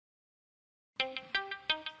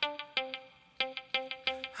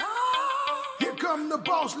come the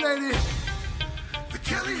boss lady, the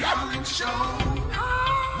Kelly Holland Show.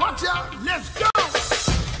 Watch out, let's go.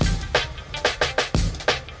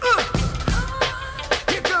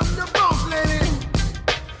 Here come the boss lady,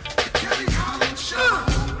 the Kelly Holland Show.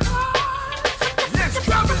 Let's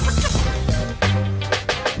drop it.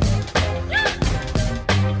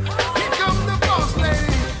 Here come the boss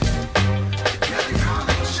lady, the Kelly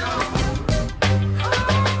Holland Show.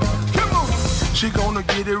 Come on. She gonna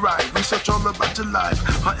get it right, research all about your life.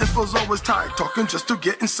 Her info's always tight, talking just to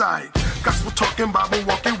get inside. Gospel talking, Bible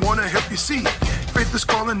walking, wanna help you see. Faith is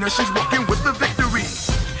calling and she's walking with the victory.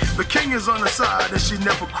 The king is on her side and she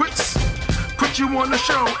never quits. Put you on the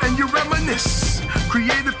show and you reminisce.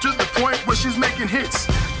 Creative to the point where she's making hits.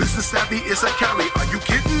 Business savvy is a Kelly, are you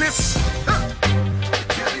getting this? The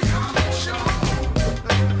Kelly Holland Show.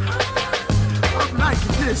 I'm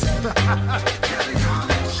liking this. The Kelly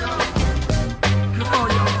Holland Show. Come on,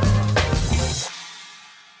 y'all.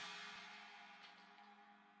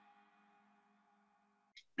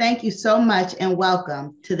 Thank you so much and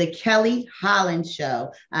welcome to the Kelly Holland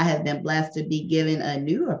Show. I have been blessed to be given a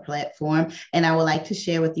newer platform, and I would like to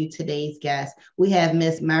share with you today's guest. We have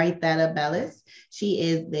Miss Marietta Bellis. She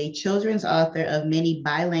is the children's author of many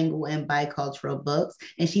bilingual and bicultural books,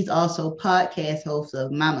 and she's also podcast host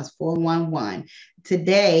of Mama's 411.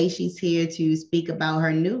 Today, she's here to speak about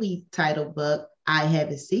her newly titled book, I Have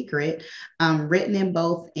a Secret, written in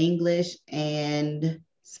both English and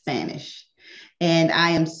Spanish. And I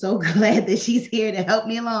am so glad that she's here to help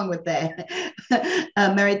me along with that.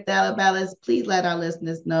 Marietta Bellis, please let our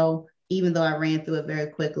listeners know, even though I ran through it very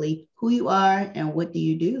quickly, who you are and what do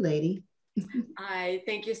you do, lady? Hi,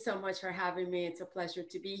 thank you so much for having me. It's a pleasure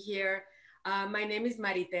to be here. My name is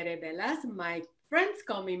Marietta Bellis. My friends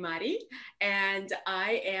call me Mari, and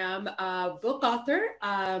I am a book author,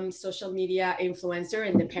 social media influencer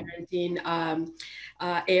in the parenting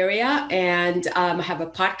area, and I have a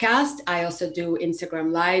podcast. I also do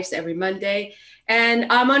Instagram Lives every Monday,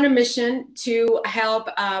 and I'm on a mission to help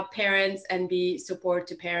parents and be support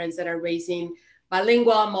to parents that are raising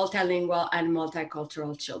bilingual, multilingual, and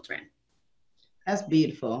multicultural children. That's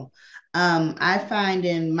beautiful. I find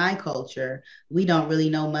in my culture, we don't really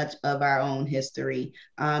know much of our own history.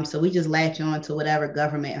 So we just latch on to whatever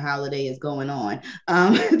government holiday is going on.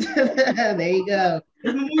 There you go.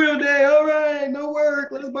 It's Memorial Day. All right, no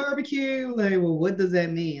work. Let's barbecue. Like, well, what does that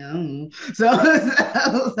mean? I don't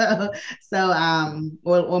know.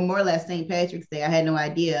 Or more or less St. Patrick's Day. I had no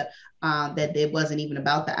idea that it wasn't even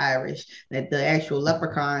about the Irish, that the actual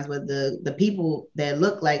leprechauns were the people that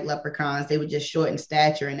looked like leprechauns. They were just short in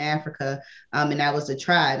stature in Africa, and that was the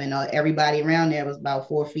tribe, and everybody around there was about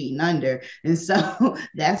 4 feet and under. And so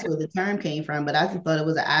that's where the term came from. But I just thought it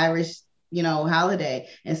was an Irish holiday.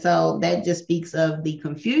 And so that just speaks of the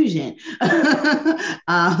confusion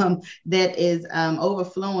that is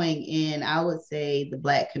overflowing in, I would say, the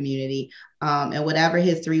Black community. And whatever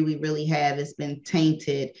history we really have has been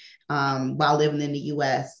tainted while living in the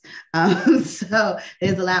US. So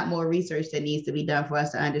there's a lot more research that needs to be done for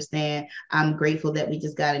us to understand. I'm grateful that we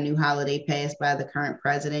just got a new holiday passed by the current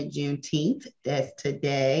president, Juneteenth. That's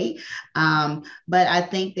today. But I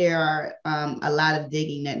think there are a lot of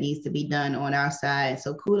digging that needs to be done on our side.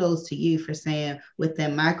 So kudos to you for saying,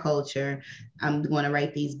 within my culture, I'm going to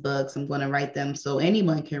write these books. I'm going to write them so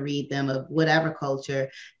anyone can read them of whatever culture.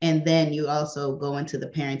 And then you also go into the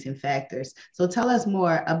parenting factors. So tell us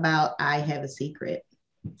more about I Have a Secret.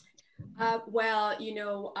 My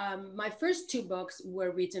first 2 books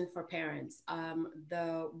were written for parents.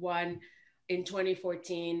 The one in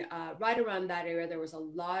 2014, right around that era, there was a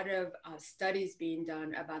lot of studies being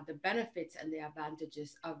done about the benefits and the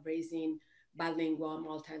advantages of raising bilingual,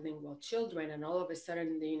 multilingual children. And all of a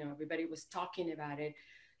sudden, everybody was talking about it.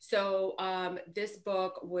 So this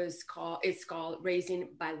book it's called Raising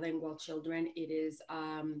Bilingual Children. It is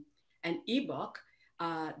an ebook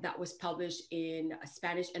that was published in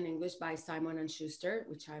Spanish and English by Simon & Schuster,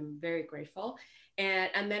 which I'm very grateful.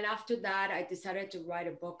 And then after that, I decided to write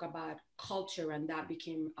a book about culture, and that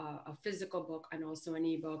became a physical book and also an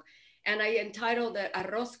ebook. And I entitled it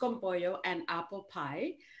Arroz con Pollo and Apple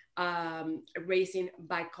Pie, Raising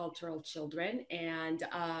Bicultural Children. And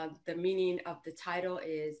the meaning of the title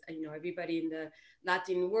is, everybody in the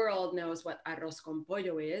Latin world knows what arroz con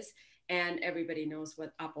pollo is, and everybody knows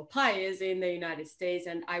what apple pie is in the United States.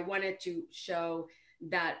 And I wanted to show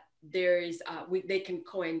that there is, they can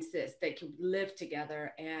coexist, they can live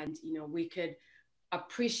together, and we could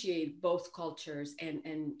appreciate both cultures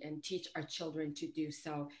and teach our children to do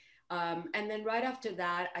so. And then right after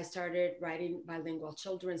that, I started writing bilingual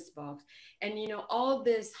children's books. And, all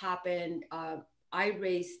this happened. I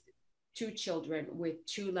raised two children with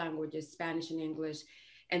two languages, Spanish and English,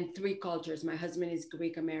 and three cultures. My husband is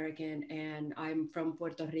Greek American, and I'm from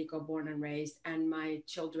Puerto Rico, born and raised, and my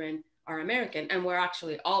children are American, and we're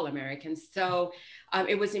actually all Americans. So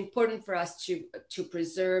it was important for us to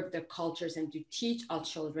preserve the cultures and to teach our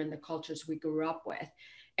children the cultures we grew up with.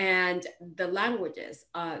 And the languages,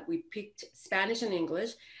 we picked Spanish and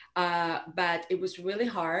English, but it was really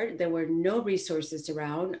hard. There were no resources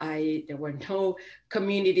around. There were no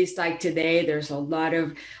communities like today. There's a lot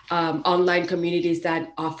of online communities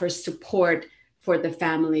that offer support for the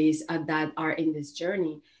families that are in this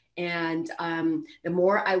journey. And the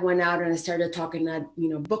more I went out and I started talking at,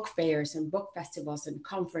 book fairs and book festivals and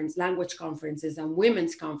language conferences and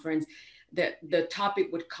women's conference, the topic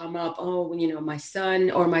would come up. Oh, my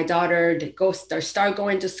son or my daughter, they start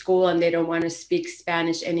going to school and they don't want to speak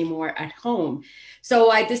Spanish anymore at home.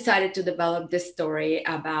 So I decided to develop this story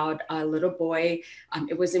about a little boy.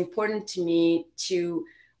 It was important to me to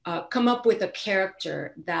come up with a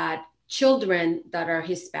character that children that are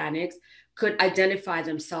Hispanics could identify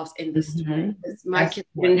themselves in the story. My kids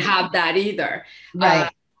didn't have that either. Right.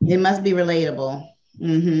 It must be relatable.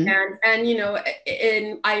 Mm-hmm.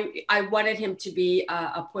 And I wanted him to be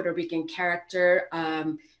a Puerto Rican character.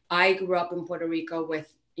 I grew up in Puerto Rico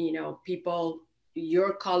with, people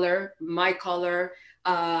your color, my color,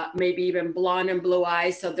 maybe even blonde and blue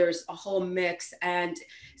eyes. So there's a whole mix. And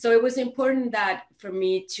so it was important that for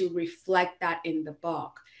me to reflect that in the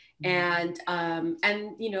book. And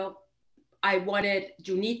I wanted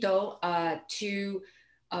Junito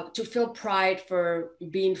to feel pride for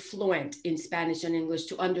being fluent in Spanish and English,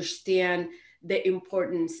 to understand the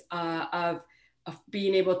importance of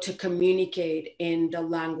being able to communicate in the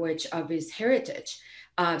language of his heritage.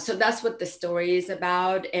 So that's what the story is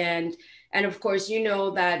about. And of course,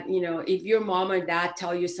 that, if your mom or dad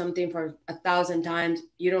tell you something for 1,000 times,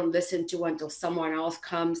 you don't listen to until someone else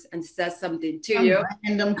comes and says something to you.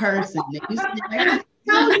 Random person.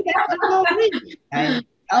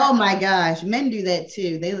 Oh my gosh, men do that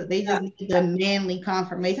too. They just need the manly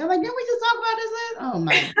confirmation. I'm like, didn't we just talk about this? Oh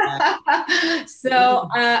my god. So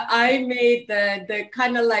I made the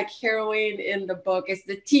kind of like heroine in the book is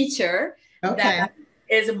the teacher that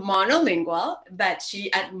is monolingual, but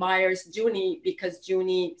she admires Junie because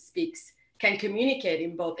Junie can communicate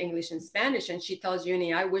in both English and Spanish, and she tells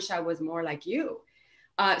Junie, "I wish I was more like you."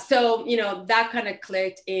 So that kind of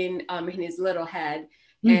clicked in his little head.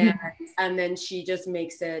 And then she just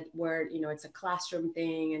makes it where, it's a classroom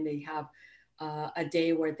thing, and they have a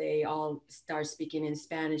day where they all start speaking in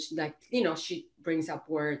Spanish. Like, she brings up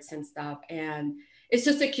words and stuff. And it's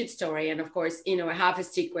just a cute story. And of course, half a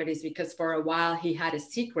secret is because for a while he had a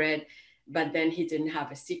secret, but then he didn't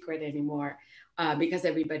have a secret anymore because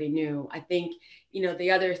everybody knew. I think,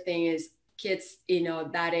 the other thing is, kids,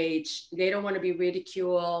 that age, they don't want to be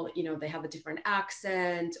ridiculed. They have a different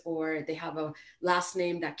accent, or they have a last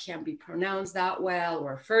name that can't be pronounced that well,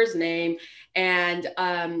 or first name. And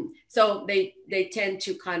so they tend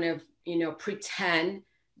to kind of, pretend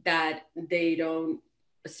that they don't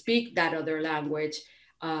speak that other language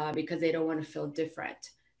because they don't want to feel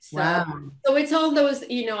different. So, so it's all those,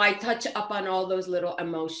 I touch up on all those little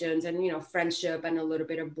emotions and, friendship and a little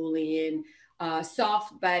bit of bullying,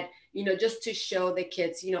 soft, but, just to show the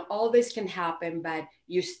kids, all this can happen, but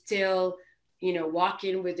you still, walk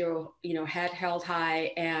in with your, head held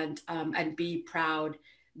high and be proud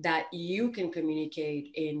that you can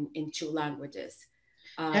communicate in two languages.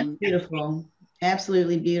 That's beautiful.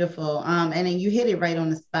 Absolutely beautiful. And then you hit it right on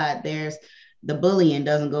the spot. There's the bullying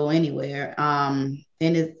doesn't go anywhere. And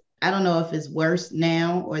I don't know if it's worse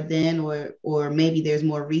now or then, or maybe there's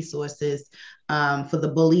more resources for the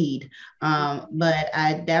bullied. But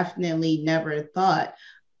I definitely never thought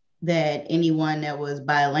that anyone that was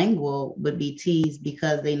bilingual would be teased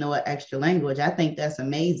because they know an extra language. I think that's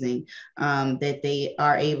amazing that they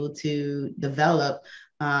are able to develop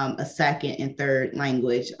a second and third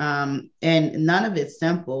language. And none of it's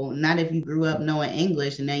simple. Not if you grew up knowing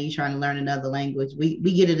English and now you're trying to learn another language. We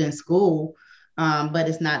get it in school, but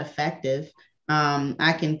it's not effective.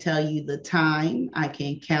 I can tell you the time, I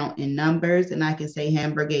can count in numbers, and I can say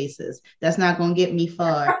hamburguesas. That's not going to get me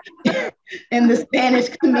far in the Spanish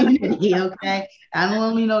community, okay? I don't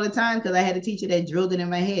only know the time because I had a teacher that drilled it in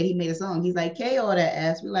my head. He made a song. He's like, ¿Qué hora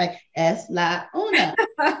es? We're like, es la una.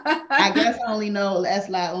 I guess I only know es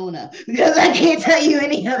la una because I can't tell you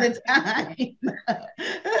any other time.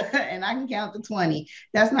 And I can count to 20.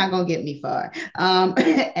 That's not going to get me far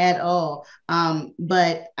at all.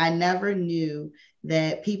 But I never knew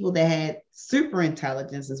that people that had super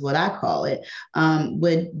intelligence, is what I call it,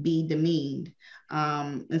 would be demeaned.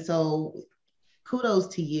 And so kudos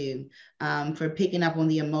to you for picking up on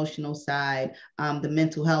the emotional side, the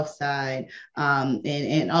mental health side,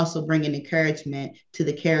 and also bringing encouragement to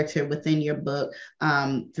the character within your book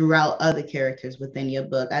throughout other characters within your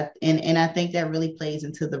book. And I think that really plays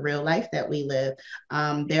into the real life that we live.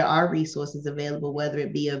 There are resources available, whether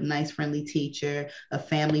it be a nice, friendly teacher, a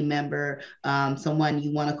family member, someone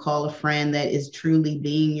you want to call a friend that is truly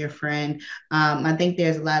being your friend. I think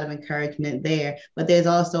there's a lot of encouragement there, but there's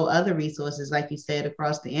also other resources, like you said,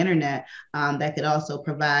 across the internet that could also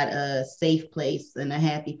provide a safe place and a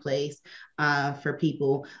happy place for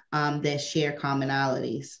people that share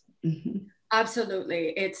commonalities. Absolutely.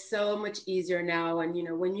 It's so much easier now. And, you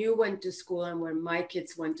know, when you went to school and when my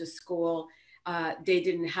kids went to school, they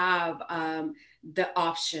didn't have the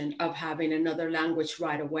option of having another language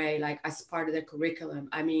right away, like as part of the curriculum.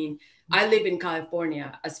 I mean, I live in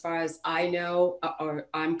California. As far as I know, or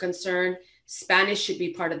I'm concerned, Spanish should be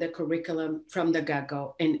part of the curriculum from the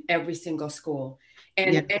get-go in every single school.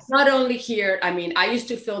 And Yes. it's not only here. I mean, I used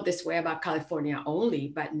to feel this way about California only,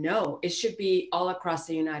 but no, it should be all across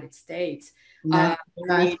the United States. I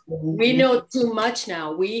mean, we know too much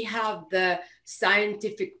now. We have the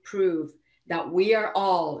scientific proof that we are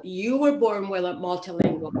all, you were born with a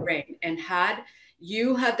multilingual brain, and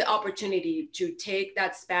you had the opportunity to take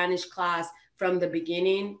that Spanish class from the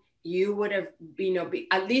beginning, you would have, you know,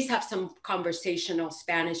 at least have some conversational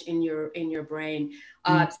Spanish in your brain.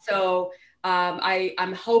 So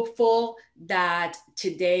I'm hopeful that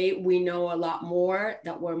today we know a lot more,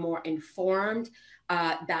 that we're more informed,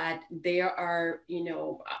 that there are, you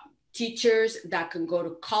know, teachers that can go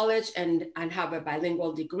to college and have a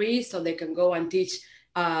bilingual degree, so they can go and teach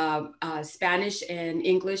Spanish and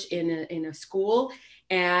English in a school.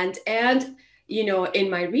 And you know, in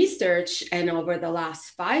my research and over the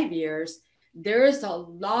last 5 years, there's a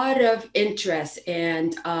lot of interest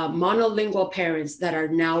in monolingual parents that are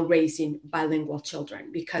now raising bilingual children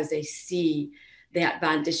because they see the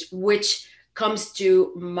advantage, which comes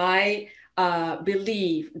to my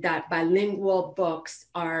believe that bilingual books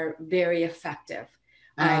are very effective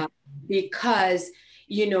because,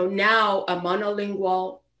 you know, now a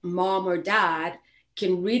monolingual mom or dad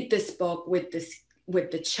can read this book with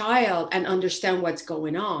the child and understand what's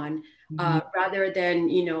going on, rather than,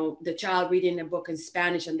 you know, the child reading a book in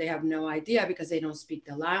Spanish and they have no idea because they don't speak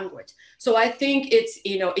the language. So I think it's,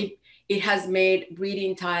 you know, it has made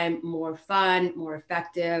reading time more fun, more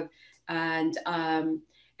effective, and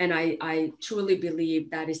I truly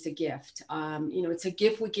believe that is a gift. You know, it's a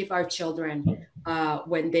gift we give our children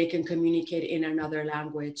when they can communicate in another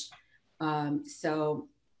language. So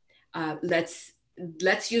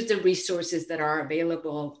let's use the resources that are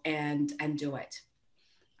available and do it.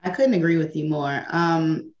 I couldn't agree with you more.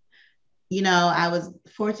 You know, I was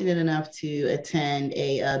fortunate enough to attend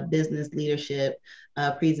a business leadership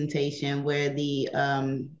presentation where the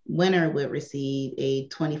winner would receive a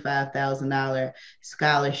 $25,000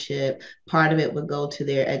 scholarship. Part of it would go to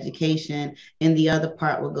their education, and the other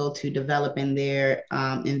part would go to developing their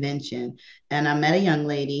invention. And I met a young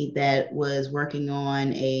lady that was working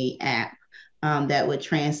on a app that would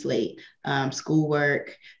translate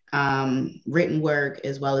schoolwork, written work,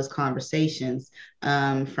 as well as conversations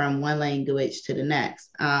from one language to the next.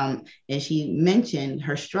 And she mentioned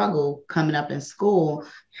her struggle coming up in school,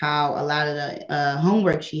 how a lot of the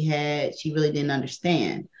homework she had, she really didn't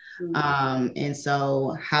understand. And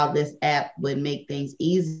so how this app would make things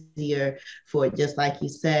easier for, just like you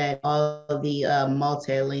said, all of the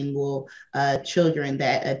multilingual children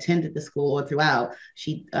that attended the school or throughout.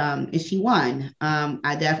 She won.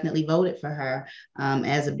 I definitely voted for her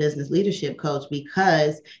as a business leadership coach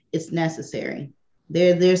because it's necessary.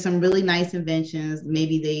 There's some really nice inventions.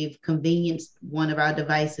 Maybe they've convenienced one of our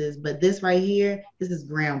devices, but this right here, this is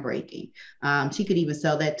groundbreaking. She could even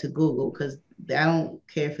sell that to Google because I don't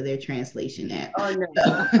care for their translation app. Oh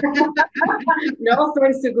no. No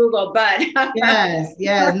offense to Google, but yes,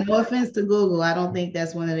 no offense to Google. I don't think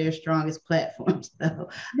that's one of their strongest platforms, though.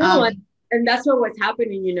 No, and that's what was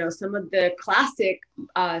happening. You know, some of the classic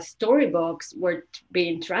storybooks were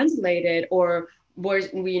being translated, or were,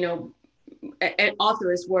 you know, and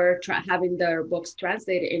authors were having their books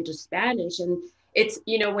translated into Spanish. And it's,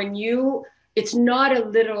 you know, it's not a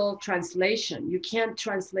literal translation. You can't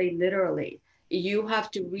translate literally. You have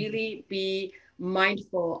to really be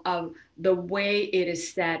mindful of the way it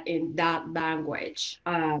is said in that language,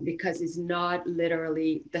 because it's not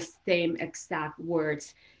literally the same exact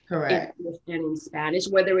words. Correct. In English and in Spanish,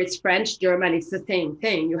 whether it's French, German, it's the same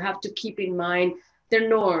thing. You have to keep in mind the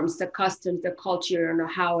norms, the customs, the culture, and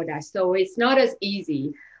how it is. So it's not as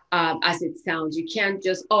easy. as it sounds. You can't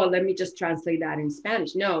just, oh, let me just translate that in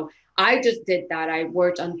Spanish. No, I just did that. I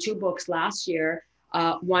worked on 2 books last year,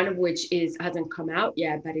 one of which hasn't come out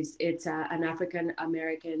yet, but it's an African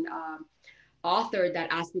American author that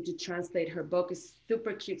asked me to translate her book. It's a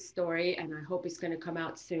super cute story, and I hope it's going to come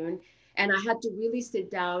out soon. And I had to really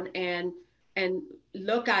sit down and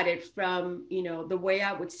look at it from, the way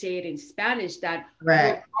I would say it in Spanish, that will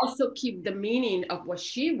Right. also keep the meaning of what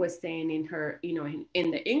she was saying in her,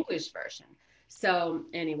 in the English version. So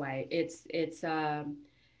anyway, it's a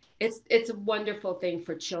wonderful thing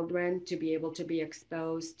for children to be able to be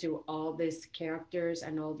exposed to all these characters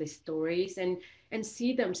and all these stories, and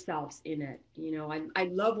see themselves in it. I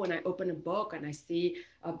love when I open a book and I see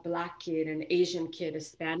a Black kid, an Asian kid, a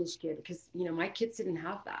Spanish kid, because my kids didn't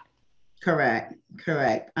have that. Correct,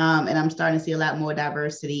 correct. And I'm starting to see a lot more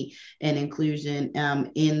diversity and inclusion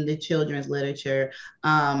in the children's literature,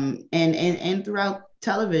 and throughout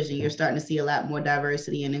television. You're starting to see a lot more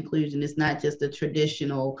diversity and inclusion. It's not just a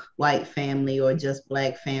traditional white family or just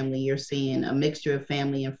Black family. You're seeing a mixture of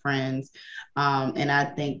family and friends, and I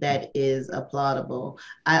think that is applaudable.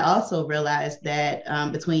 I also realized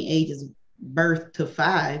that between ages birth to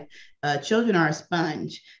 5, children are a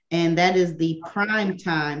sponge, and that is the prime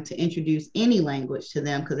time to introduce any language to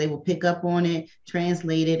them, because they will pick up on it,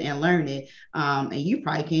 translate it, and learn it. And you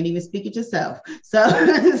probably can't even speak it yourself. So,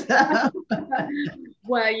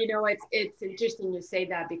 Well, it's interesting you say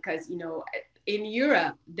that, because in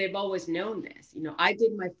Europe they've always known this. I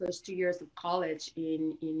did my first 2 years of college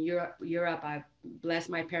in Europe. I bless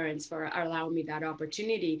my parents for allowing me that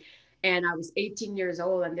opportunity, and I was 18 years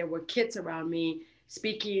old, and there were kids around me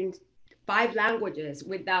speaking 5 languages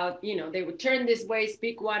without, they would turn this way,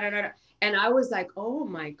 speak one another, and I was like, oh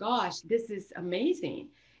my gosh, this is amazing.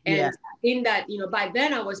 yeah, And in that, by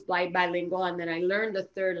then I was bilingual, and then I learned the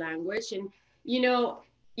third language. And you know,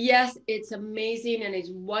 yes, it's amazing and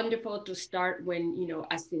it's wonderful to start when,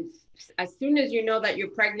 as soon as you know that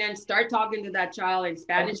you're pregnant, start talking to that child in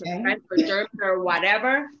Spanish or okay. French or German or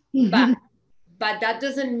whatever. But that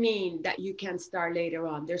doesn't mean that you can start later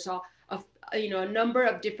on. There's a number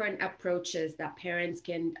of different approaches that parents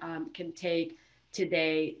can take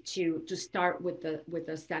today to start with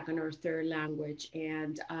the second or third language.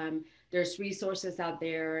 And there's resources out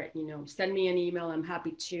there. Send me an email. I'm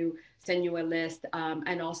happy to send you a list,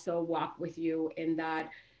 and also walk with you in that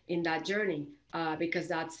journey, because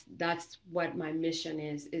that's what my mission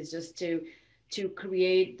is just to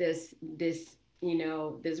create this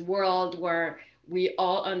world where we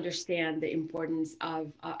all understand the importance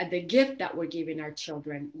of the gift that we're giving our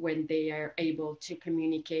children when they are able to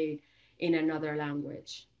communicate in another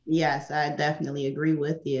language. Yes, I definitely agree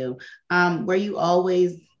with you. Were you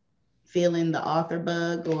always feeling the author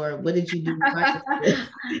bug, or what did you do?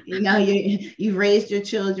 You've raised your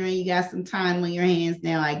children, you got some time on your hands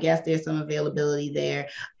now. I guess there's some availability there.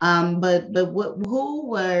 But who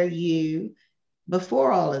were you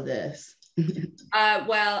before all of this?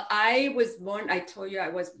 Well, I told you I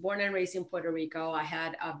was born and raised in Puerto Rico. I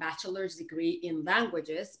had a bachelor's degree in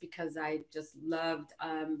languages because I just loved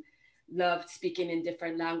speaking in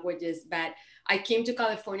different languages. But I came to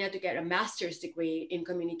California to get a master's degree in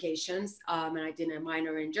communications, and I did a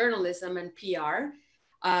minor in journalism and PR,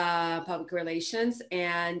 public relations.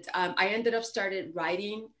 And I ended up started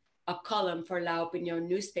writing a column for La Opinion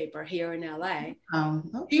newspaper here in LA.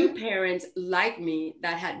 Okay. Two parents like me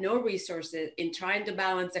that had no resources in trying to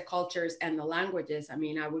balance the cultures and the languages. I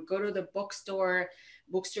mean, I would go to the bookstores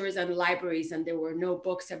and libraries, and there were no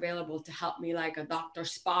books available to help me, like a Dr.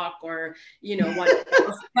 Spock or, one.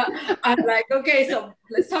 I'm like, okay, so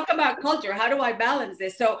let's talk about culture. How do I balance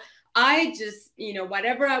this? So I just,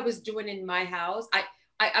 whatever I was doing in my house,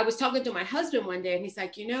 I was talking to my husband one day, and he's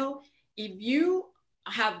like, if you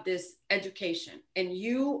have this education and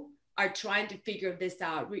you are trying to figure this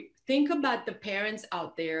out, think about the parents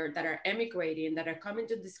out there that are emigrating, that are coming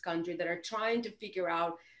to this country, that are trying to figure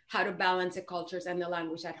out how to balance the cultures and the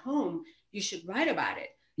language at home. You should write about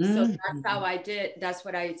it. So that's how I did. That's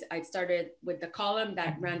what I started with the column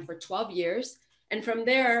that ran for 12 years. And from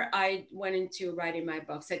there, I went into writing my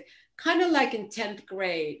books. Like, kind of like in 10th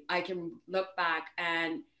grade, I can look back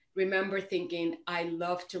and remember thinking I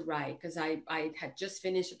love to write, because I had just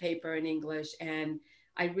finished a paper in English, and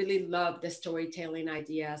I really loved the storytelling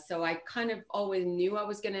idea. So I kind of always knew I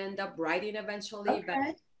was going to end up writing eventually.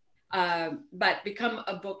 Okay. But become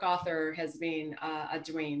a book author has been a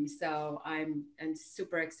dream. So I'm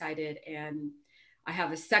super excited, and I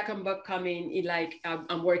have a second book coming, like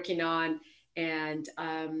I'm working on, and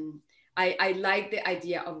I like the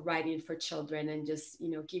idea of writing for children and just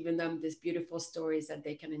giving them these beautiful stories that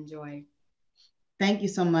they can enjoy. Thank you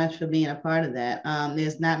so much for being a part of that.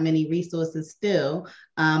 There's not many resources still,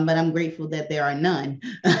 but I'm grateful that there are none.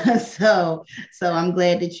 so, so I'm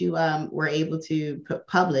glad that you were able to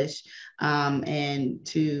publish and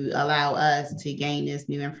to allow us to gain this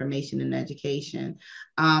new information and education.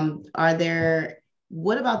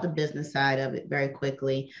 What about the business side of it very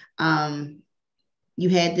quickly? You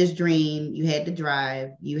had this dream, you had the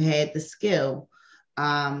drive, you had the skill.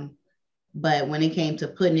 But when it came to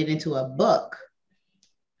putting it into a book,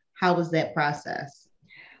 how was that process?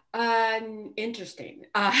 Interesting.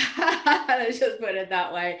 Let's just put it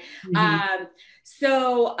that way. Mm-hmm.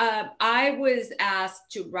 I was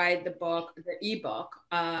asked to write the book, the ebook,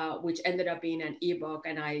 which ended up being an ebook,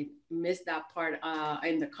 and I missed that part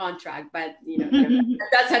in the contract. But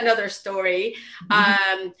that's another story.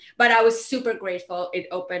 But I was super grateful. It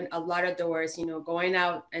opened a lot of doors. Going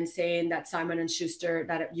out and saying that Simon and Schuster,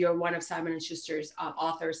 that you're one of Simon and Schuster's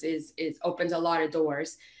authors, is opens a lot of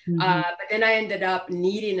doors. But then I ended up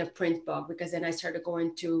needing a print book, because then I started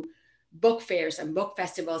going to book fairs and book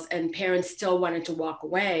festivals, and parents still wanted to walk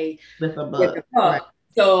away with a with book. a book. Right.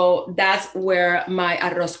 So that's where my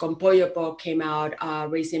Arroz con Pollo book came out,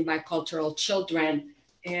 Raising Bicultural Children.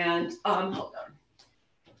 And hold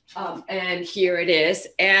on. And here it is.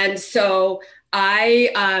 And so I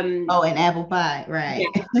and apple pie, right?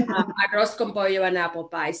 Yeah, Arroz con Pollo and apple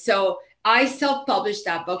pie. So I self-published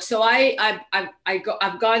that book. So I've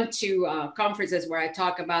gone to conferences where I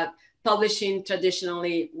talk about publishing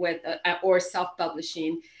traditionally with or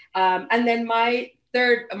self-publishing, and then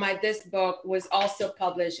this book was also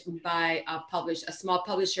published by a small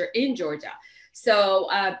publisher in Georgia. So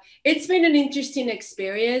it's been an interesting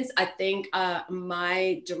experience. I think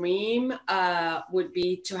my dream would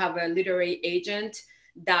be to have a literary agent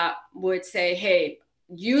that would say, hey,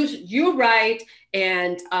 you write,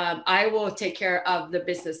 and I will take care of the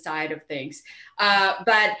business side of things.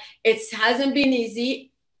 But it hasn't been easy,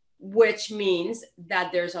 which means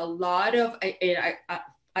that there's a lot of, in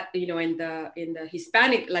the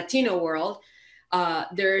Hispanic Latino world,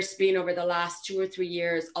 there's been, over the last 2 or 3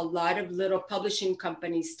 years, a lot of little publishing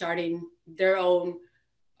companies starting their own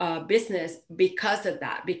business because of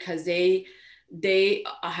that, because they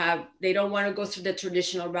don't want to go through the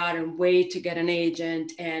traditional route and wait to get an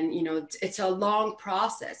agent, and it's a long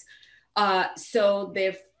process. So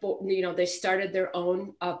they started their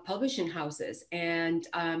own publishing houses, and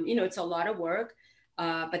it's a lot of work,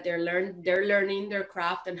 but they're learning their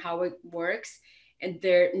craft and how it works. And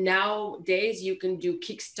nowadays you can do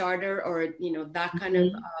Kickstarter or that kind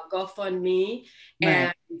of GoFundMe,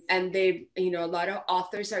 Right. and they a lot of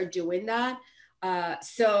authors are doing that.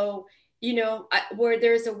 So where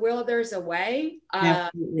there's a will, there's a way.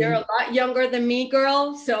 They're a lot younger than me,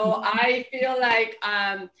 girl. So I feel like,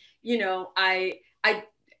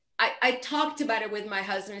 I talked about it with my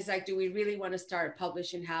husband. He's like, do we really want to start a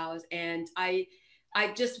publishing house? And I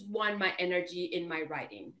just want my energy in my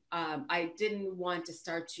writing. I didn't want to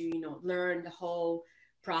start to, learn the whole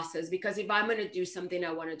process, because if I'm going to do something,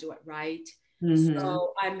 I want to do it right.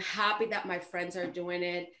 So I'm happy that my friends are doing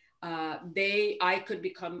it. I could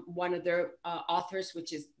become one of their authors,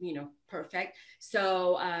 which is perfect.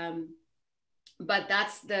 So but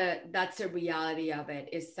that's the reality of it.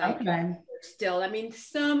 Is like, okay. Still, I mean,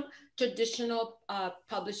 some traditional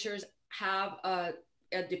publishers have a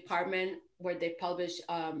department where they publish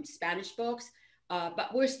Spanish books,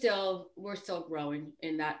 but we're still growing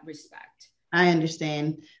in that respect. I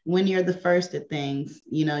understand. When you're the first at things,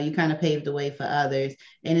 you kind of pave the way for others.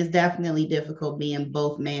 And it's definitely difficult being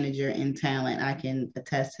both manager and talent. I can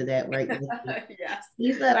attest to that right with you. Yes.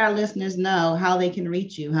 Please let our listeners know how they can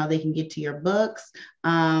reach you, how they can get to your books,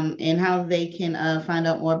 and how they can find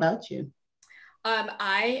out more about you.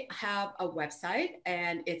 I have a website,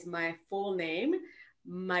 and it's my full name,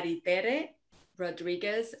 Maritere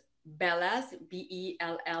Rodriguez Bellas,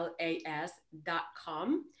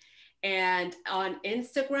 BELLAS.com. And on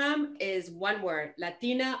Instagram is one word,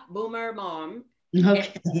 Latina Boomer Mom.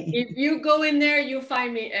 Okay. If you go in there, you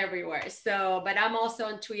find me everywhere. So, but I'm also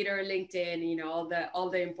on Twitter, LinkedIn, all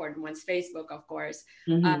the important ones, Facebook, of course.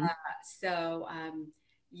 So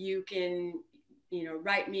you can,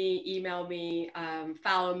 write me, email me,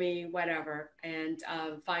 follow me, whatever, and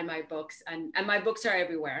find my books. And my books are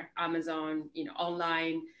everywhere, Amazon,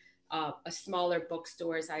 online, smaller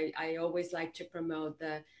bookstores. I always like to promote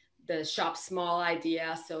the shop small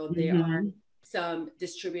idea. So there are some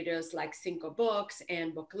distributors like Cinco Books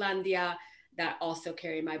and Booklandia that also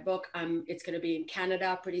carry my book. It's going to be in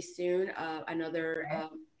Canada pretty soon. Another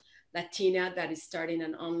Latina that is starting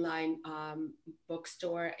an online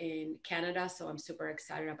bookstore in Canada. So I'm super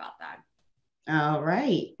excited about that. All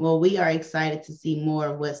right. Well, we are excited to see more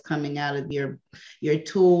of what's coming out of your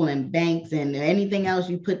tool and banks and anything else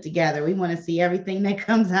you put together. We want to see everything that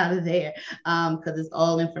comes out of there because it's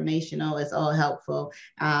all informational, it's all helpful,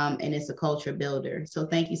 and it's a culture builder. So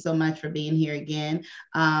thank you so much for being here again.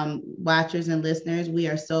 Watchers and listeners, we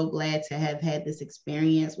are so glad to have had this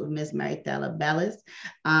experience with Miss Maritella Bellis,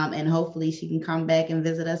 and hopefully she can come back and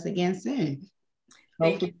visit us again soon.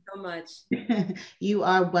 Thank you so much. You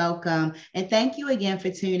are welcome. And thank you again for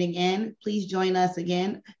tuning in. Please join us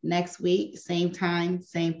again next week, same time,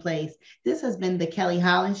 same place. This has been the Kelly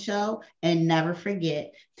Holland Show. And never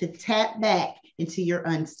forget to tap back into your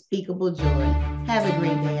unspeakable joy. Have a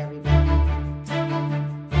great day, everybody.